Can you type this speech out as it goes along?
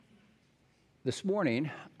This morning,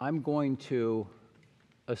 I'm going to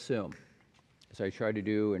assume, as I try to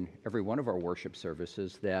do in every one of our worship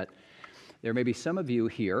services, that there may be some of you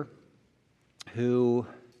here who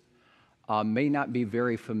may not be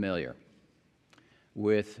very familiar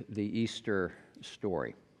with the Easter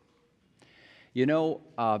story. You know,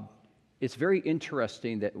 it's very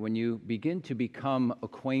interesting that when you begin to become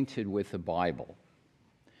acquainted with the Bible,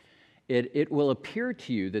 it will appear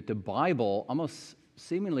to you that the Bible almost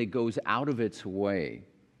seemingly goes out of its way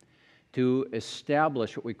to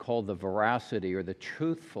establish what we call the veracity or the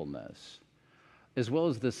truthfulness, as well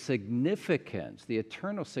as the significance, the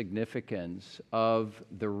eternal significance of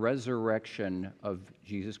the resurrection of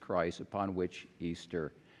Jesus Christ upon which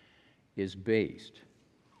Easter is based.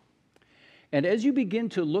 And as you begin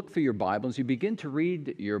to look through your Bible, as you begin to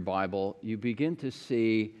read your Bible, you begin to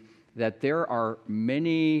see that there are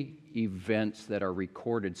many events that are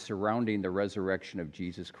recorded surrounding the resurrection of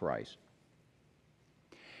Jesus Christ.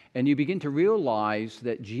 And you begin to realize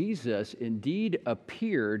that Jesus indeed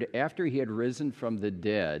appeared after he had risen from the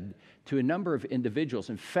dead to a number of individuals.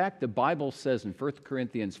 In fact, the Bible says in 1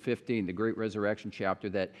 Corinthians 15, the great resurrection chapter,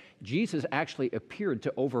 that Jesus actually appeared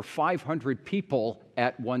to over 500 people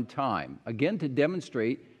at one time, again to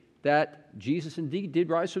demonstrate that Jesus indeed did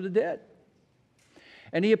rise from the dead.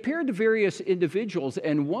 And he appeared to various individuals,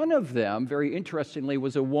 and one of them, very interestingly,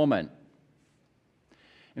 was a woman.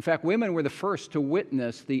 In fact, women were the first to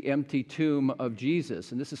witness the empty tomb of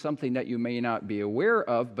Jesus. And this is something that you may not be aware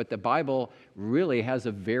of, but the Bible really has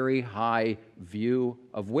a very high view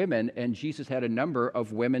of women, and Jesus had a number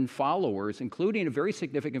of women followers, including a very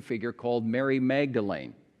significant figure called Mary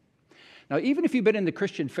Magdalene. Now, even if you've been in the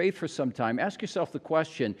Christian faith for some time, ask yourself the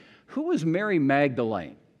question, who was Mary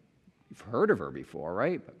Magdalene? You've heard of her before,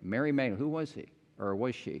 right? But Mary Magdalene, who was he or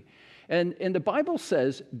was she? And the Bible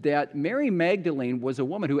says that Mary Magdalene was a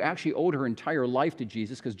woman who actually owed her entire life to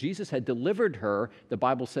Jesus because Jesus had delivered her, the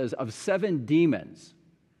Bible says, of 7 demons.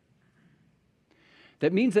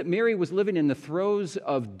 That means that Mary was living in the throes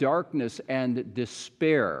of darkness and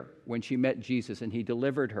despair when she met Jesus and he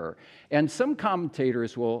delivered her. And some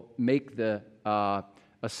commentators will make the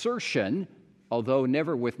assertion, although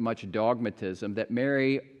never with much dogmatism, that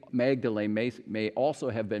Mary Magdalene may also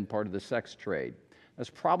have been part of the sex trade. That's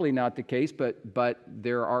probably not the case, but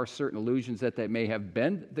there are certain allusions that may have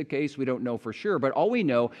been the case. We don't know for sure, but all we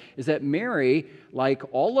know is that Mary, like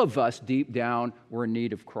all of us deep down, were in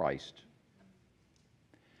need of Christ.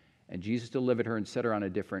 And Jesus delivered her and set her on a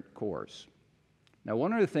different course. Now,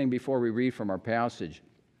 one other thing before we read from our passage,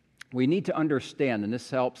 we need to understand, and this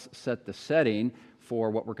helps set the setting for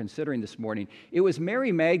what we're considering this morning. It was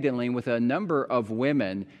Mary Magdalene with a number of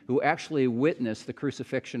women who actually witnessed the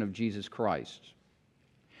crucifixion of Jesus Christ.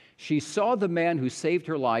 She saw the man who saved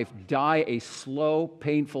her life die a slow,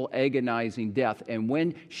 painful, agonizing death. And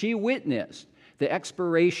when she witnessed the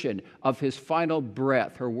expiration of his final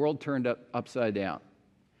breath, her world turned upside down.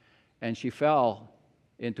 And she fell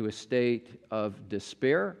into a state of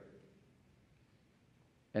despair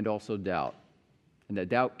and also doubt. And that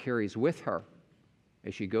doubt carries with her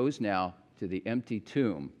as she goes now to the empty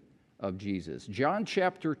tomb of Jesus. John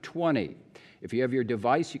chapter 20. If you have your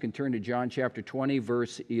device, you can turn to John chapter 20,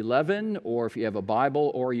 verse 11, or if you have a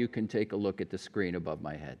Bible, or you can take a look at the screen above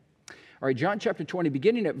my head. All right, John chapter 20,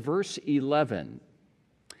 beginning at verse 11.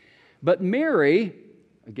 But Mary,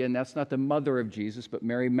 again, that's not the mother of Jesus, but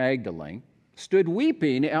Mary Magdalene, stood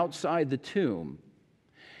weeping outside the tomb.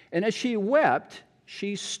 And as she wept,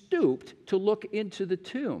 she stooped to look into the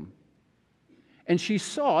tomb. And she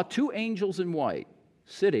saw 2 angels in white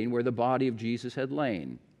sitting where the body of Jesus had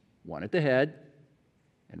lain, one at the head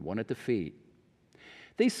and one at the feet.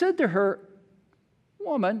 They said to her,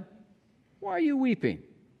 "Woman, why are you weeping?"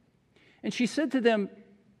 And she said to them,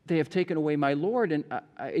 "They have taken away my Lord, and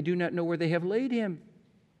I do not know where they have laid him."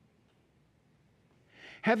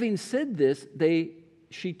 Having said this,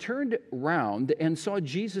 she turned round and saw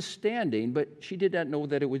Jesus standing, but she did not know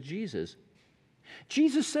that it was Jesus.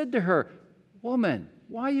 Jesus said to her, "Woman,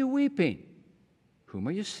 why are you weeping? Whom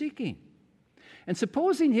are you seeking?" And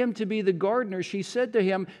supposing him to be the gardener, she said to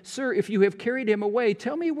him, "Sir, if you have carried him away,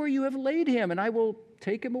 tell me where you have laid him, and I will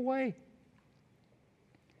take him away."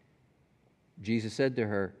 Jesus said to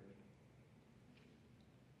her,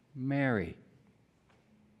 "Mary."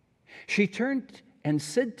 She turned and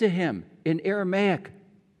said to him in Aramaic,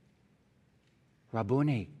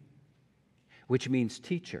 "Rabboni," which means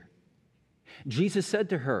teacher. Jesus said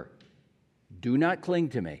to her, "Do not cling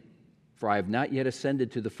to me, for I have not yet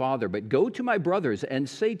ascended to the Father, but go to my brothers and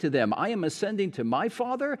say to them, I am ascending to my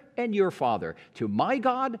Father and your Father, to my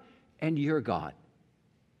God and your God."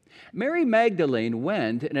 Mary Magdalene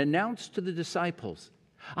went and announced to the disciples,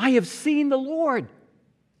 "I have seen the Lord,"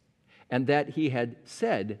 and that he had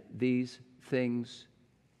said these things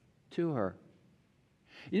to her.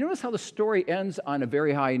 You notice how the story ends on a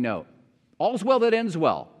very high note. All's well that ends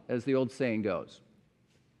well, as the old saying goes,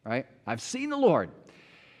 right? I've seen the Lord.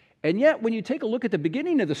 And yet, when you take a look at the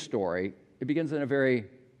beginning of the story, it begins in a very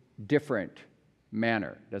different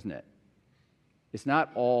manner, doesn't it? It's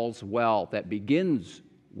not all's well that begins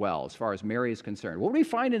well as far as Mary is concerned. What do we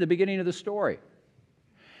find in the beginning of the story?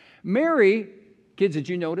 Mary, kids, did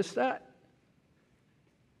you notice that?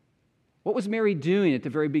 What was Mary doing at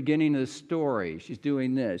the very beginning of the story? She's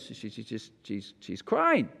doing this. She's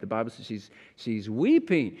crying. The Bible says she's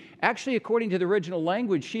weeping. Actually, according to the original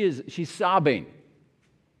language, she's sobbing.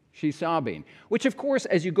 She's sobbing. Which, of course,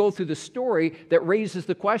 as you go through the story, that raises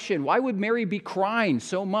the question, why would Mary be crying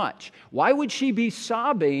so much? Why would she be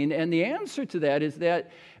sobbing? And the answer to that is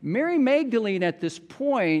that Mary Magdalene at this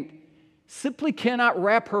point simply cannot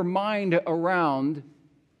wrap her mind around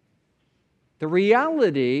the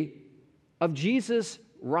reality of Jesus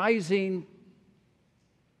rising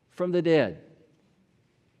from the dead.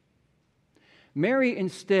 Mary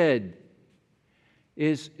instead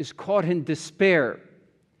is caught in despair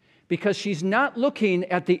because she's not looking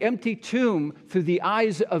at the empty tomb through the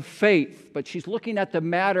eyes of faith, but she's looking at the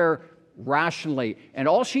matter rationally. And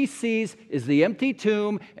all she sees is the empty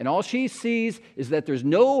tomb, and all she sees is that there's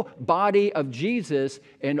no body of Jesus,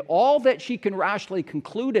 and all that she can rationally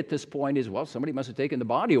conclude at this point is, well, somebody must have taken the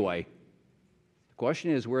body away. The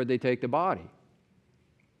question is, where did they take the body?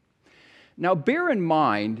 Now, bear in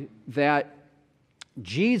mind that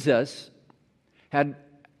Jesus had,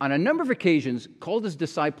 on a number of occasions, called his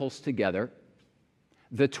disciples together,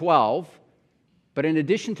 the 12, but in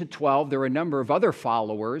addition to 12, there were a number of other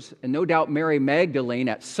followers, and no doubt Mary Magdalene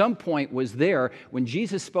at some point was there when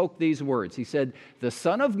Jesus spoke these words. He said, "The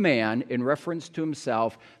Son of Man," in reference to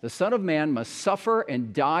himself, "the Son of Man must suffer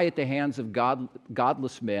and die at the hands of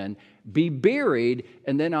godless men, be buried,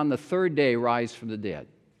 and then on the third day rise from the dead."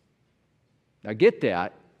 Now get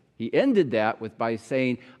that. He ended that by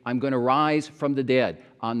saying, "I'm going to rise from the dead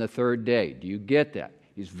on the third day." Do you get that?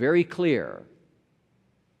 He's very clear.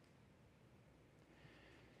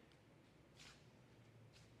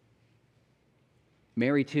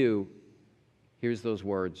 Mary, too, hears those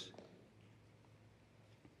words.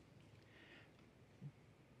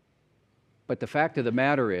 But the fact of the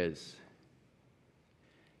matter is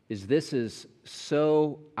this is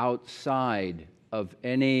so outside of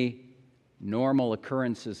any normal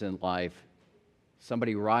occurrences in life,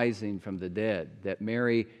 somebody rising from the dead, that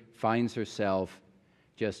Mary finds herself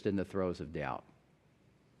just in the throes of doubt.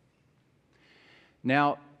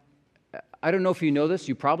 Now, I don't know if you know this,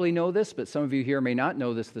 you probably know this, but some of you here may not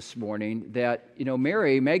know this morning, that,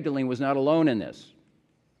 Mary Magdalene was not alone in this.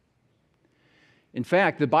 In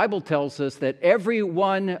fact, the Bible tells us that every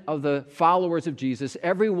one of the followers of Jesus,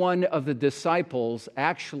 every one of the disciples,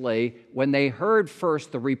 actually, when they heard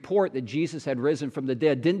first the report that Jesus had risen from the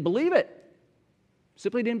dead, didn't believe it.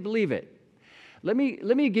 Simply didn't believe it. Let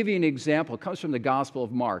me give you an example. It comes from the Gospel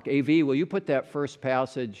of Mark. AV, will you put that first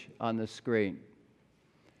passage on the screen?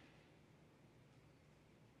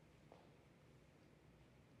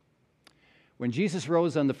 When Jesus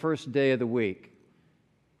rose on the first day of the week,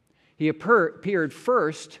 he appeared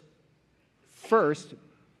first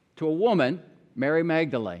to a woman, Mary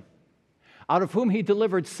Magdalene, out of whom he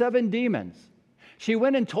delivered 7 demons. She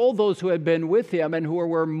went and told those who had been with him and who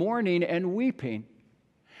were mourning and weeping.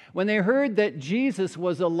 When they heard that Jesus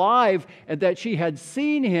was alive and that she had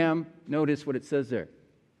seen him, notice what it says there.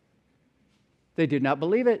 They did not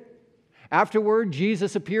believe it. Afterward,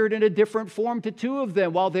 Jesus appeared in a different form to 2 of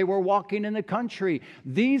them while they were walking in the country.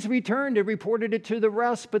 These returned and reported it to the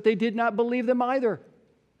rest, but they did not believe them either.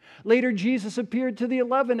 Later, Jesus appeared to the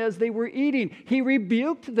 11 as they were eating. He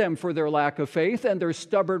rebuked them for their lack of faith and their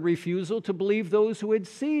stubborn refusal to believe those who had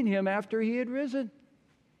seen him after he had risen.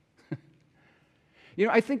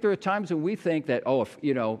 I think there are times when we think that,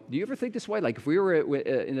 do you ever think this way? Like if we were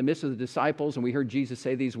in the midst of the disciples and we heard Jesus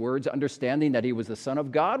say these words, understanding that he was the Son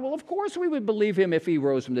of God, well, of course we would believe him if he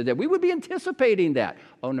rose from the dead. We would be anticipating that.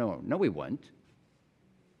 Oh, no, we wouldn't.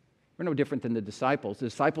 We're no different than the disciples. The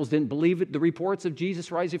disciples didn't believe the reports of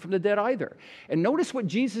Jesus rising from the dead either. And notice what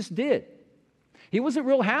Jesus did. He wasn't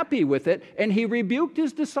real happy with it, and he rebuked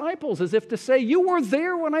his disciples as if to say, you were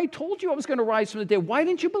there when I told you I was going to rise from the dead. Why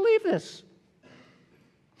didn't you believe this?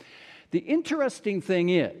 The interesting thing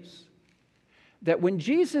is that when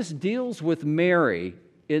Jesus deals with Mary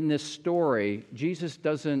in this story, Jesus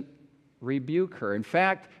doesn't rebuke her. In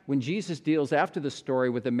fact, when Jesus deals after the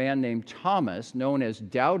story with a man named Thomas, known as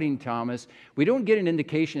Doubting Thomas, we don't get an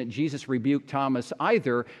indication that Jesus rebuked Thomas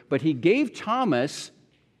either, but he gave Thomas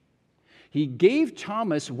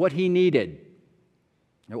what he needed.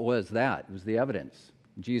 It was that. It was the evidence.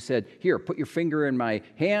 Jesus said, here, put your finger in my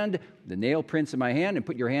hand, the nail prints in my hand, and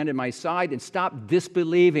put your hand in my side, and stop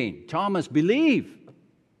disbelieving. Thomas, believe.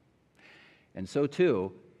 And so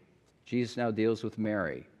too, Jesus now deals with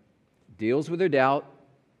Mary. Deals with her doubt,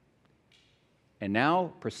 and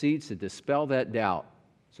now proceeds to dispel that doubt.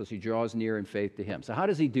 So she draws near in faith to him. So how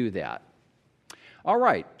does he do that? All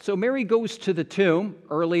right, so Mary goes to the tomb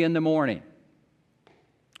early in the morning.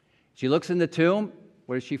 She looks in the tomb.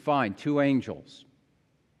 What does she find? 2 angels.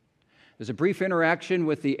 There's a brief interaction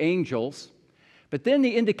with the angels, but then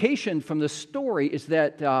the indication from the story is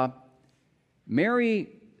that Mary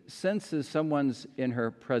senses someone's in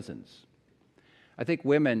her presence. I think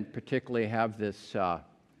women particularly have this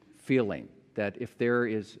feeling that if there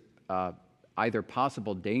is either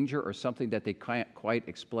possible danger or something that they can't quite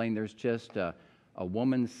explain, there's just a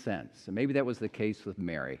woman's sense. And maybe that was the case with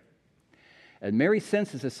Mary. And Mary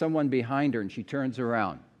senses there's someone behind her, and she turns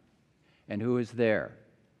around. And who is there?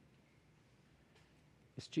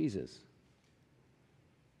 It's Jesus.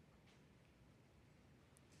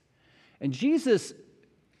 And Jesus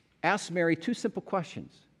asks Mary 2 simple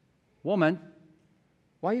questions. Woman,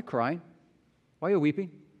 why are you crying? Why are you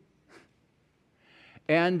weeping?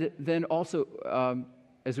 And then also,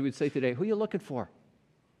 as we would say today, who are you looking for?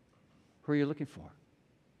 Who are you looking for?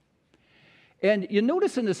 And you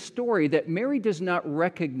notice in the story that Mary does not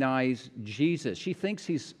recognize Jesus. She thinks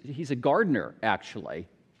he's a gardener, actually,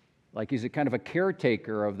 like he's a kind of a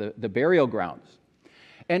caretaker of the burial grounds.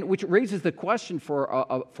 And which raises the question for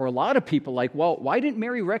a lot of people, like, well, why didn't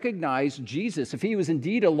Mary recognize Jesus? If he was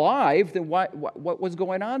indeed alive, then what was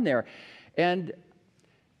going on there? And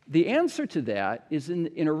the answer to that is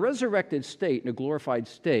in a resurrected state, in a glorified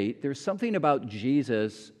state, there's something about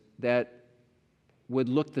Jesus that would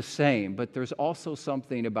look the same, but there's also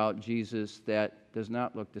something about Jesus that does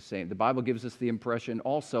not look the same. The Bible gives us the impression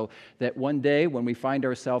also that one day when we find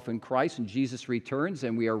ourselves in Christ and Jesus returns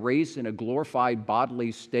and we are raised in a glorified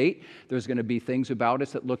bodily state, there's going to be things about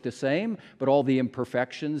us that look the same, but all the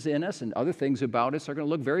imperfections in us and other things about us are going to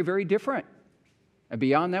look very, very different. And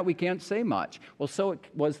beyond that, we can't say much. Well, so it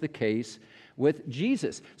was the case with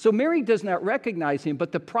Jesus. So Mary does not recognize him,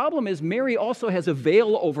 but the problem is Mary also has a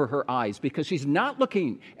veil over her eyes because she's not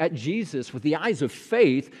looking at Jesus with the eyes of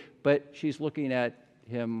faith, but she's looking at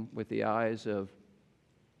him with the eyes of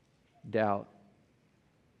doubt.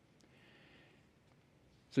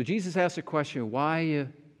 So Jesus asks the question, why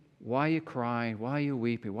are you crying? Why are you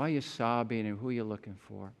weeping? Why are you sobbing? And who are you looking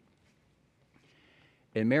for?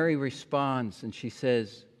 And Mary responds and she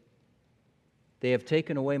says, they have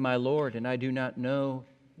taken away my Lord, and I do not know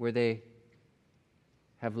where they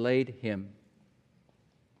have laid him.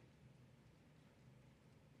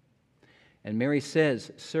 And Mary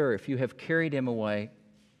says, Sir, if you have carried him away,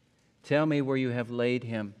 tell me where you have laid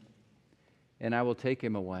him, and I will take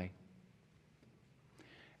him away.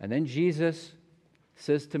 And then Jesus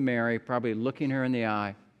says to Mary, probably looking her in the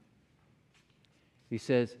eye, he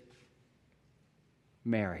says,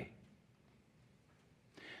 Mary.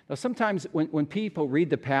 Now, sometimes when people read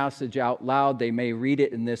the passage out loud, they may read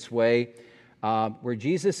it in this way, where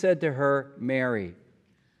Jesus said to her, Mary.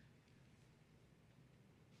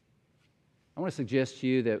 I want to suggest to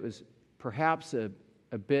you that it was perhaps a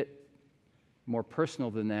bit more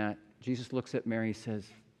personal than that. Jesus looks at Mary and says,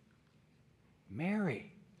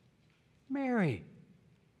 Mary, Mary.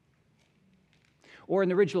 Or in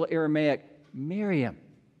the original Aramaic, Miriam,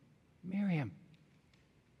 Miriam.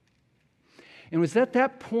 And it was at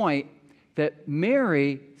that point that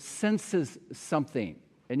Mary senses something.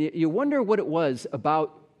 And you wonder what it was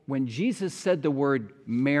about when Jesus said the word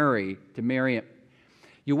Mary to Miriam.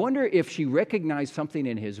 You wonder if she recognized something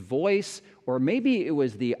in his voice, or maybe it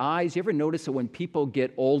was the eyes. You ever notice that when people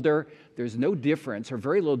get older, there's no difference or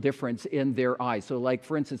very little difference in their eyes? So like,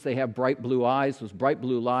 for instance, they have bright blue eyes. Those bright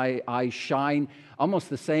blue eyes shine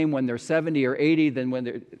almost the same when they're 70 or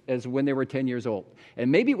 80 as when they were 10 years old.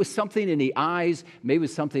 And maybe it was something in the eyes, maybe it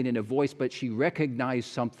was something in the voice, but she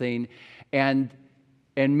recognized something. And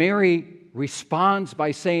Mary responds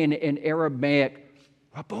by saying in Aramaic,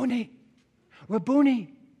 Rabboni,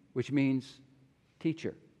 Rabboni, which means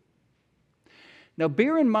teacher. Now,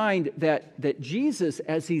 bear in mind that Jesus,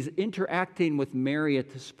 as he's interacting with Mary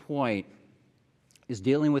at this point, is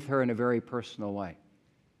dealing with her in a very personal way.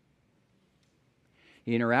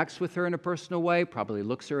 He interacts with her in a personal way, probably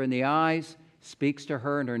looks her in the eyes, speaks to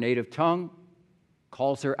her in her native tongue.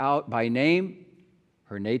 calls her out by name,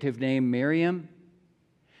 her native name, Miriam.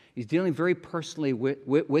 He's dealing very personally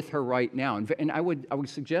with her right now. And I would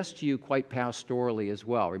suggest to you quite pastorally as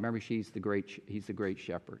well. Remember, he's the great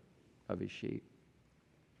shepherd of his sheep.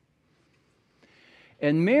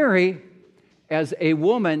 And Mary, as a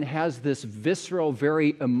woman, has this visceral,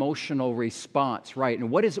 very emotional response, right?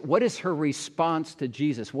 And what is her response to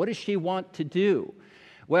Jesus? What does she want to do?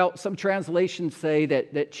 Well, some translations say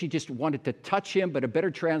that she just wanted to touch him, but a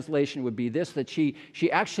better translation would be this, that she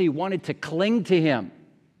actually wanted to cling to him.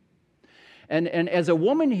 And as a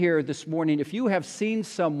woman here this morning, if you have seen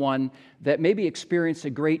someone that maybe experienced a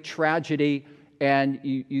great tragedy and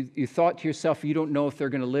you thought to yourself, you don't know if they're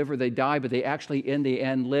going to live or they die, but they actually in the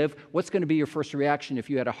end live, what's going to be your first reaction if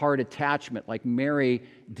you had a heart attachment like Mary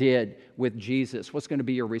did with Jesus? What's going to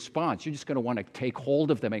be your response? You're just going to want to take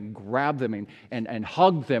hold of them and grab them and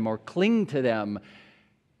hug them or cling to them.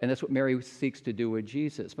 And that's what Mary seeks to do with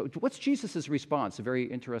Jesus. But what's Jesus' response? A very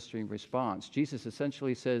interesting response. Jesus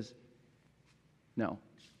essentially says, no.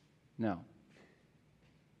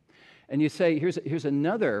 And you say, here's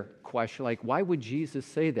another question, like, why would Jesus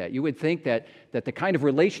say that? You would think that the kind of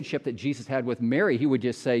relationship that Jesus had with Mary, he would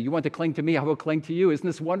just say, you want to cling to me, I will cling to you. Isn't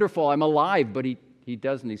this wonderful? I'm alive. But he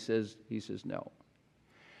doesn't. He says no.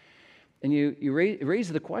 And you raise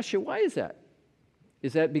the question, why is that?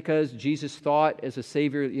 Is that because Jesus thought as a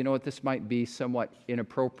Savior, you know what, this might be somewhat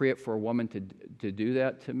inappropriate for a woman to do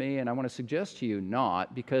that to me? And I want to suggest to you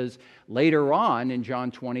not, because later on in John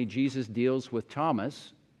 20, Jesus deals with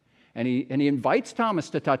Thomas, and he invites Thomas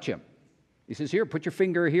to touch him. He says, here, put your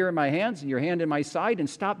finger here in my hands and your hand in my side, and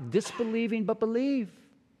stop disbelieving but believe.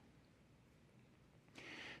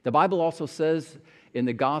 The Bible also says in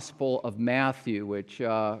the Gospel of Matthew, which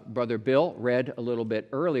Brother Bill read a little bit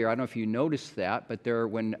earlier, I don't know if you noticed that, but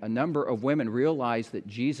when a number of women realized that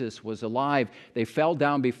Jesus was alive, they fell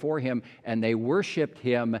down before him and they worshiped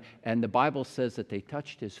him, and the Bible says that they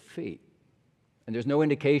touched his feet. And there's no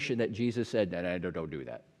indication that Jesus said, no, don't do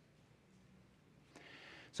that.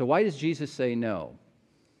 So why does Jesus say no?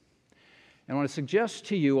 And I want to suggest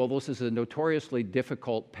to you, although this is a notoriously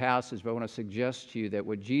difficult passage, but I want to suggest to you that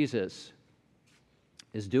what Jesus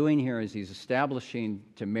is doing here is he's establishing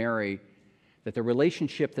to Mary that the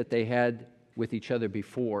relationship that they had with each other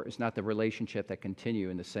before is not the relationship that continue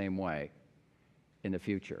in the same way in the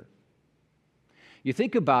future. You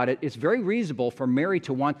think about it, it's very reasonable for Mary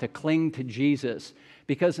to want to cling to Jesus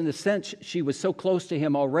because in a sense she was so close to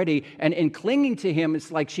him already, and in clinging to him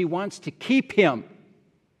it's like she wants to keep him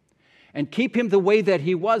and keep him the way that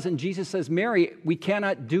he was. And Jesus says, Mary, we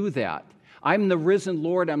cannot do that. I'm the risen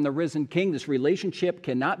Lord, I'm the risen King. This relationship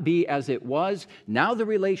cannot be as it was. Now the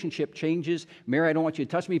relationship changes. Mary, I don't want you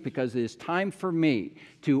to touch me because it is time for me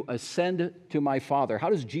to ascend to my Father. How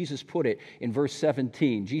does Jesus put it in verse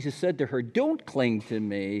 17? Jesus said to her, don't cling to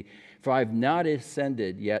me, for I have not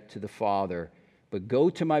ascended yet to the Father, but go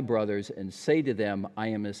to my brothers and say to them, I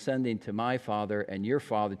am ascending to my Father and your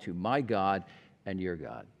Father, to my God and your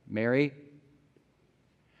God. Mary,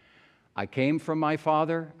 I came from my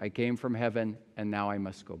Father, I came from heaven, and now I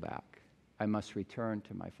must go back. I must return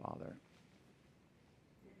to my Father.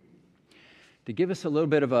 To give us a little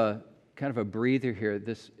bit of a kind of a breather here,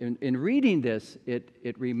 in reading this,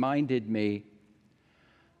 it reminded me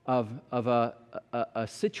of a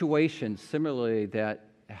situation similarly that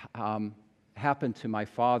happened to my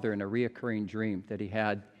father in a reoccurring dream that he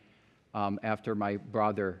had after my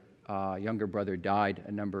younger brother died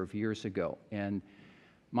a number of years ago. And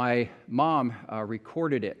my mom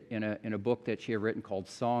recorded it in a book that she had written called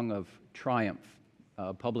Song of Triumph,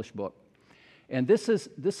 a published book. And this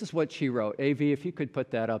is what she wrote. AV, if you could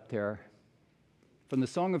put that up there. From the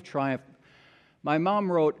Song of Triumph, my mom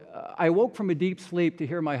wrote, I woke from a deep sleep to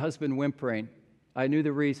hear my husband whimpering. I knew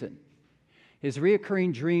the reason. His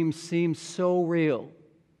reoccurring dream seemed so real.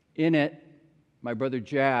 In it, my brother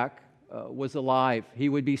Jack was alive. He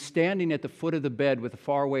would be standing at the foot of the bed with a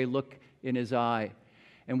faraway look in his eye.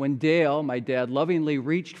 And when Dale, my dad, lovingly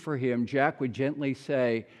reached for him, Jack would gently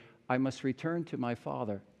say, I must return to my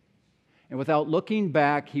father. And without looking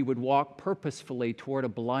back, he would walk purposefully toward a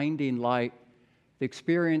blinding light. The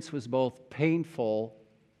experience was both painful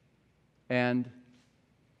and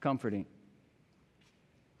comforting.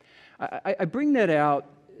 I bring that out,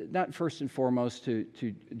 not first and foremost to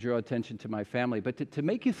draw attention to my family, but to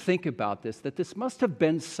make you think about this, that this must have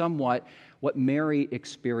been somewhat what Mary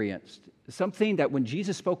experienced. Something that when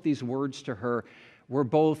Jesus spoke these words to her were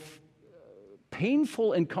both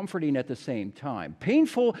painful and comforting at the same time.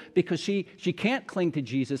 Painful because she can't cling to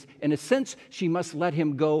Jesus. In a sense, she must let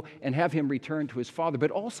him go and have him return to his Father, but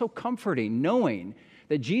also comforting, knowing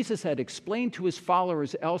that Jesus had explained to his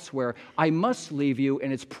followers elsewhere, I must leave you,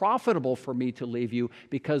 and it's profitable for me to leave you,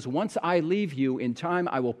 because once I leave you, in time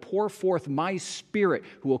I will pour forth my Spirit,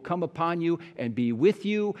 who will come upon you and be with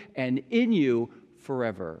you and in you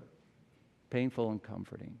forever. Painful and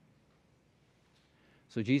comforting.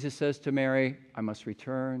 So Jesus says to Mary, I must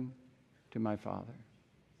return to my Father.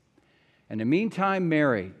 In the meantime,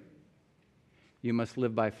 Mary, you must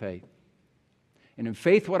live by faith. And in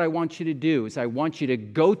faith, what I want you to do is I want you to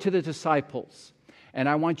go to the disciples and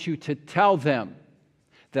I want you to tell them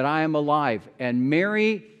that I am alive. And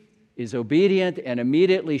Mary is obedient, and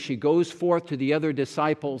immediately she goes forth to the other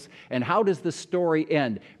disciples. And how does the story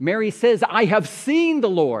end? Mary says, I have seen the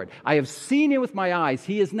Lord. I have seen him with my eyes.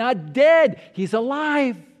 He is not dead. He's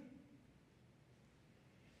alive.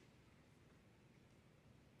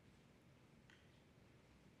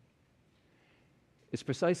 It's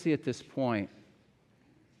precisely at this point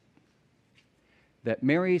that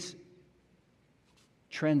Mary's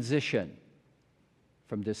transition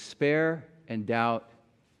from despair and doubt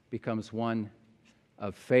becomes one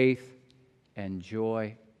of faith and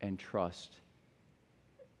joy and trust.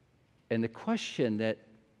 And the question that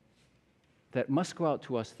must go out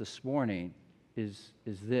to us this morning is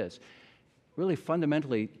this. Really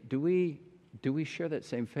fundamentally, do we share that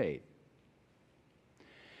same faith?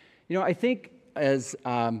 You know, I think as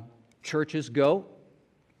churches go,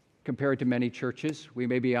 compared to many churches, we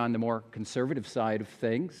may be on the more conservative side of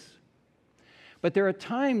things. But there are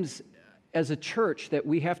times as a church that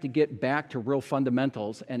we have to get back to real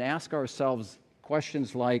fundamentals and ask ourselves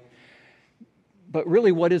questions like, but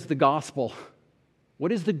really, what is the gospel?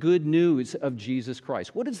 What is the good news of Jesus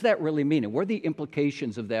Christ? What does that really mean? And what are the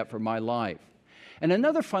implications of that for my life? And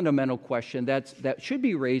another fundamental question that should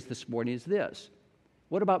be raised this morning is this.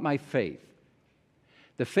 What about my faith?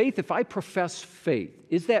 The faith, if I profess faith,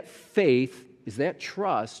 is that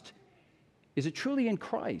trust, is it truly in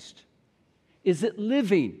Christ? Is it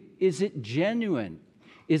living? Is it genuine?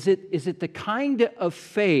 Is it the kind of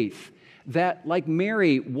faith that, like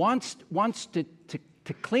Mary, wants to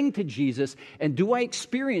cling to Jesus? And do I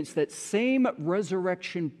experience that same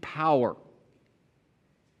resurrection power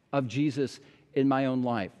of Jesus in my own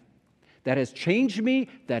life? That has changed me,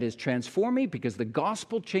 that has transformed me, because the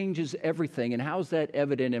gospel changes everything. And how's that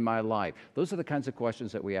evident in my life? Those are the kinds of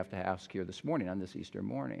questions that we have to ask here this morning, on this Easter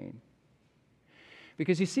morning.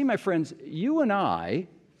 Because you see, my friends, you and I,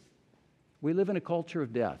 we live in a culture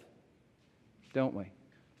of death, don't we?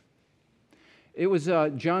 It was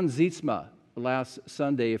John Zietsma last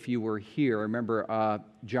Sunday, if you were here. I remember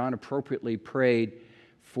John appropriately prayed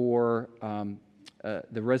for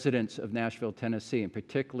the residents of Nashville, Tennessee, and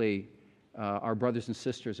particularly our brothers and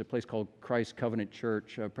sisters at a place called Christ Covenant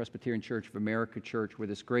Church, Presbyterian Church of America Church, where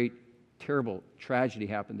this great, terrible tragedy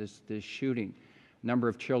happened, this shooting. A number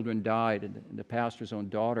of children died, and the pastor's own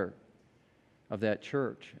daughter of that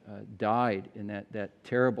church died in that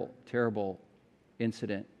terrible, terrible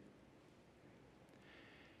incident.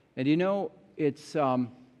 And you know, it's...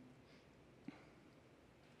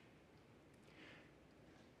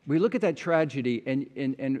 we look at that tragedy,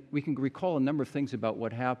 and we can recall a number of things about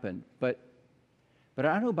what happened. But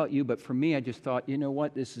I don't know about you, but for me, I just thought, you know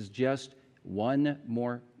what? This is just one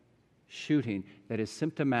more shooting that is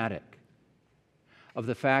symptomatic of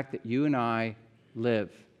the fact that you and I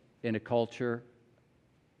live in a culture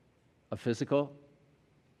of physical,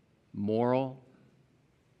 moral,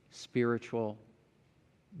 spiritual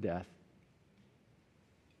death.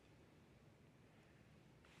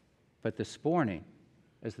 But this morning,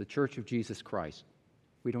 as the Church of Jesus Christ,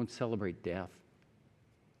 we don't celebrate death,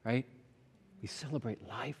 right? We celebrate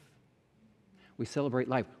life. We celebrate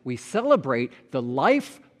life. We celebrate the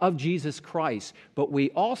life of Jesus Christ, but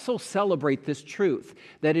we also celebrate this truth,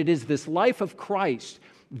 that it is this life of Christ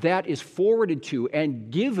that is forwarded to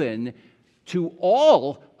and given to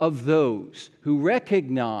all of those who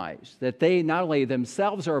recognize that they not only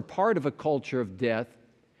themselves are a part of a culture of death,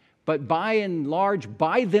 but by and large,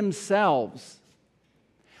 by themselves,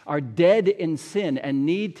 are dead in sin and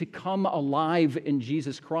need to come alive in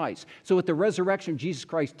Jesus Christ. So what the resurrection of Jesus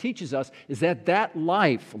Christ teaches us is that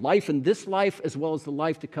life in this life as well as the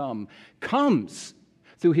life to come, comes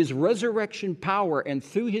through His resurrection power and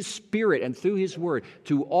through His Spirit and through His Word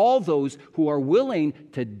to all those who are willing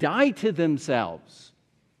to die to themselves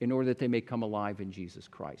in order that they may come alive in Jesus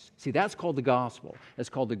Christ. See, that's called the gospel. That's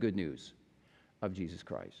called the good news of Jesus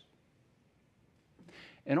Christ.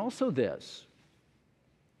 And also this.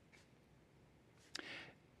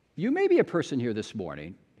 You may be a person here this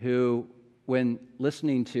morning who when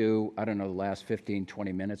listening to, I don't know, the last 15,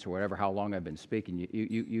 20 minutes or whatever, how long I've been speaking,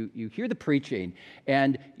 you hear the preaching,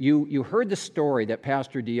 and you heard the story that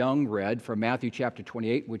Pastor DeYoung read from Matthew chapter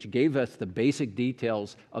 28, which gave us the basic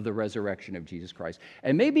details of the resurrection of Jesus Christ.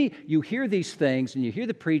 And maybe you hear these things, and you hear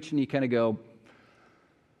the preaching, and you kind of go,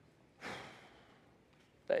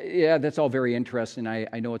 yeah, that's all very interesting.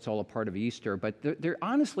 I know it's all a part of Easter, but there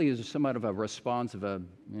honestly is somewhat of a response of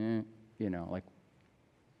like,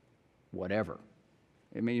 whatever.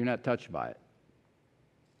 I mean, you're not touched by it.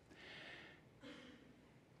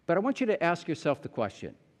 But I want you to ask yourself the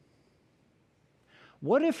question,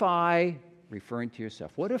 what if I, referring to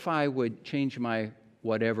yourself, what if I would change my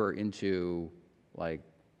whatever into, like,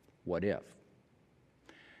 what if?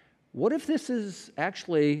 What if this is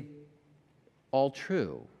actually all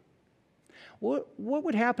true? What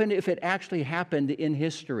would happen if it actually happened in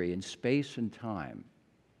history, in space and time?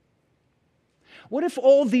 What if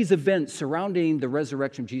all these events surrounding the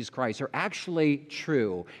resurrection of Jesus Christ are actually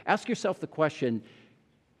true? Ask yourself the question,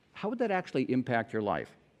 how would that actually impact your life?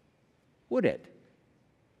 Would it?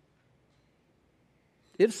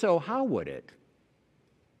 If so, how would it?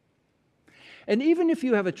 And even if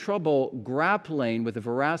you have a trouble grappling with the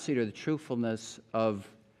veracity or the truthfulness of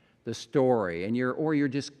the story, and you're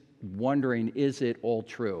just wondering, is it all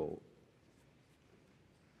true?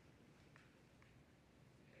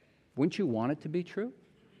 Wouldn't you want it to be true?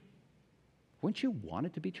 Wouldn't you want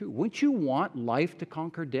it to be true? Wouldn't you want life to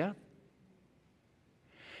conquer death?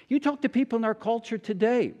 You talk to people in our culture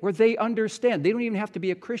today where they understand, they don't even have to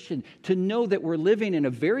be a Christian to know that we're living in a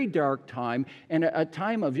very dark time and a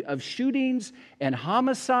time of shootings and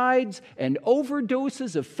homicides and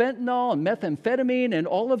overdoses of fentanyl and methamphetamine and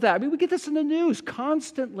all of that. I mean, we get this in the news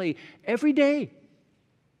constantly, every day.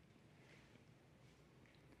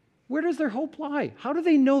 Where does their hope lie? How do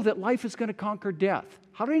they know that life is going to conquer death?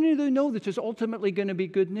 How do they know that there's ultimately going to be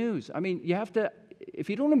good news? I mean, you have to, if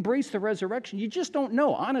you don't embrace the resurrection, you just don't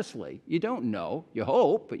know, honestly. You don't know. You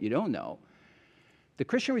hope, but you don't know. The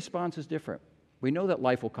Christian response is different. We know that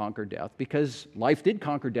life will conquer death because life did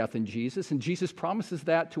conquer death in Jesus, and Jesus promises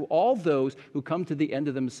that to all those who come to the end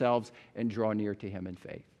of themselves and draw near to Him in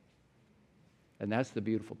faith. And that's the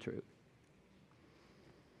beautiful truth.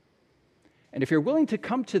 And if you're willing to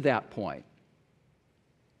come to that point,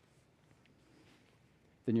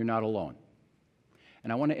 then you're not alone.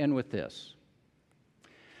 And I want to end with this.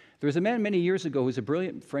 There was a man many years ago who was a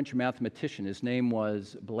brilliant French mathematician. His name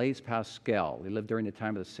was Blaise Pascal. He lived during the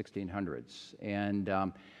time of the 1600s. And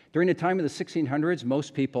during the time of the 1600s,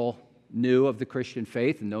 most people knew of the Christian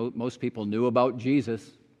faith, and most people knew about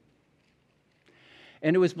Jesus.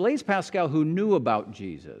 And it was Blaise Pascal who knew about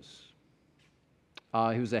Jesus.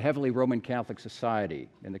 He was a heavily Roman Catholic society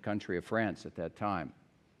in the country of France at that time.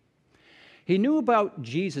 He knew about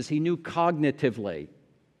Jesus. He knew cognitively,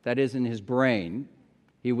 that is, in his brain.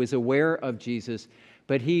 He was aware of Jesus,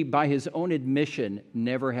 but he, by his own admission,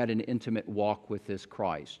 never had an intimate walk with this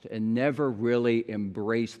Christ and never really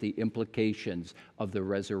embraced the implications of the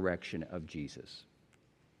resurrection of Jesus.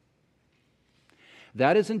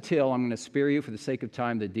 That is until, I'm going to spare you for the sake of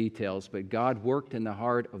time the details, but God worked in the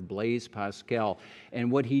heart of Blaise Pascal. And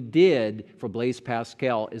what he did for Blaise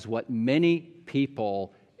Pascal is what many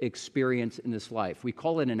people experience in this life. We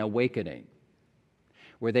call it an awakening,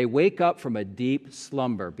 where they wake up from a deep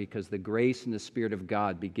slumber because the grace and the Spirit of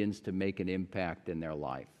God begins to make an impact in their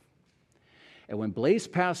life. And when Blaise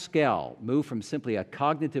Pascal moved from simply a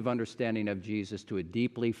cognitive understanding of Jesus to a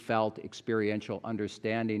deeply felt experiential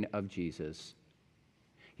understanding of Jesus,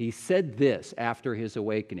 he said this after his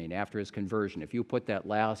awakening, after his conversion. If you put that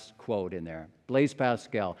last quote in there, Blaise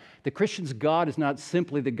Pascal, the Christian's God is not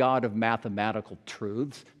simply the God of mathematical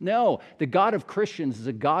truths. No, the God of Christians is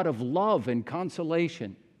a God of love and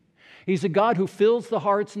consolation. He's a God who fills the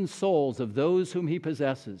hearts and souls of those whom He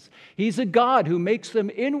possesses. He's a God who makes them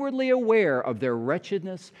inwardly aware of their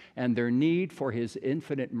wretchedness and their need for His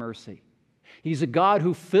infinite mercy. He's a God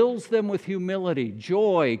who fills them with humility,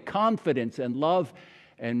 joy, confidence, and love,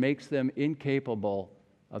 and makes them incapable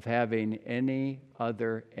of having any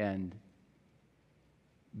other end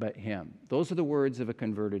but Him. Those are the words of a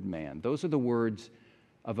converted man. Those are the words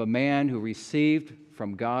of a man who received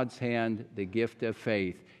from God's hand the gift of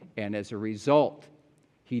faith. And as a result,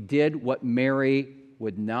 he did what Mary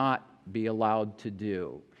would not be allowed to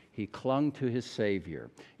do. He clung to his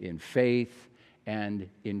Savior in faith and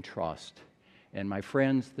in trust. And my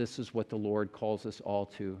friends, this is what the Lord calls us all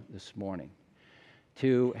to this morning.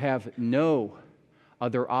 To have no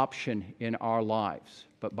other option in our lives,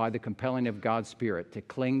 but by the compelling of God's Spirit, to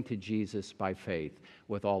cling to Jesus by faith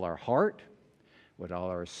with all our heart, with all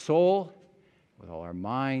our soul, with all our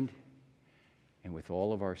mind, and with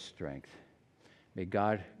all of our strength. May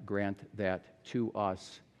God grant that to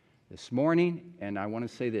us this morning. And I want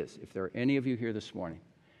to say this, if there are any of you here this morning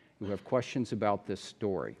who have questions about this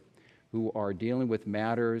story, who are dealing with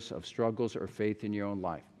matters of struggles or faith in your own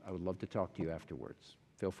life, I would love to talk to you afterwards.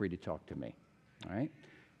 Feel free to talk to me. All right?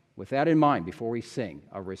 With that in mind, before we sing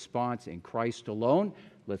a response in Christ alone,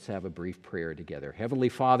 let's have a brief prayer together. Heavenly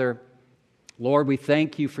Father, Lord, we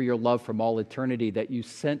thank you for your love from all eternity, that you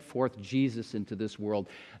sent forth Jesus into this world,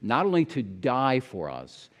 not only to die for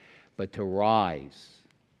us, but to rise,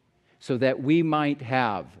 so that we might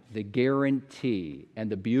have the guarantee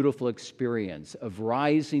and the beautiful experience of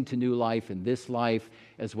rising to new life in this life,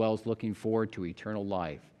 as well as looking forward to eternal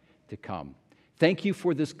life to come. Thank you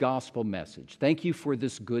for this gospel message. Thank you for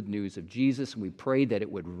this good news of Jesus, and we pray that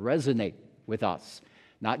it would resonate with us,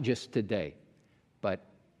 not just today, but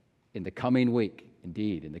in the coming week,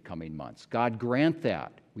 indeed, in the coming months. God, grant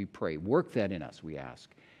that, we pray. Work that in us, we ask.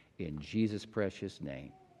 In Jesus' precious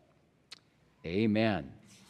name, amen.